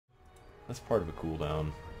That's part of a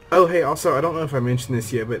cooldown. Oh, hey, also, I don't know if I mentioned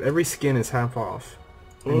this yet, but every skin is half off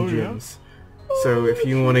in gems. Yeah? So if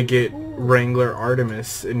you want to get Wrangler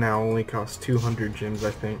Artemis, it now only costs 200 gems,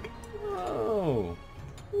 I think. Oh,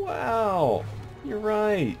 wow. You're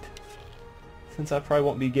right. Since I probably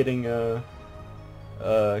won't be getting a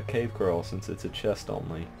Cave Curl since it's a chest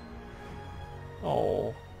only.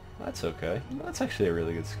 Oh, that's okay. That's actually a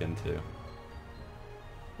really good skin too.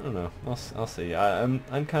 I don't know. I'll see. I'm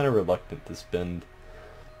kind of reluctant to spend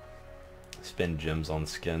gems on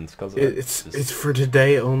skins because it's for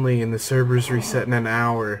today only, and the server's reset in an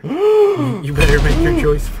hour. You better make your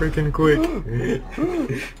choice freaking quick.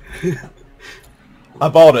 I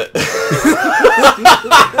bought it.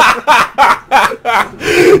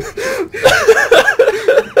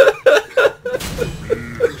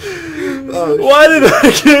 Why did I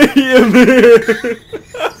get him here?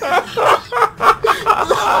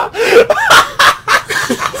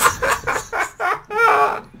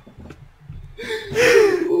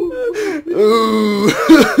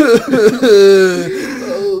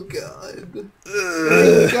 Oh God!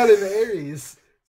 You got an Aries.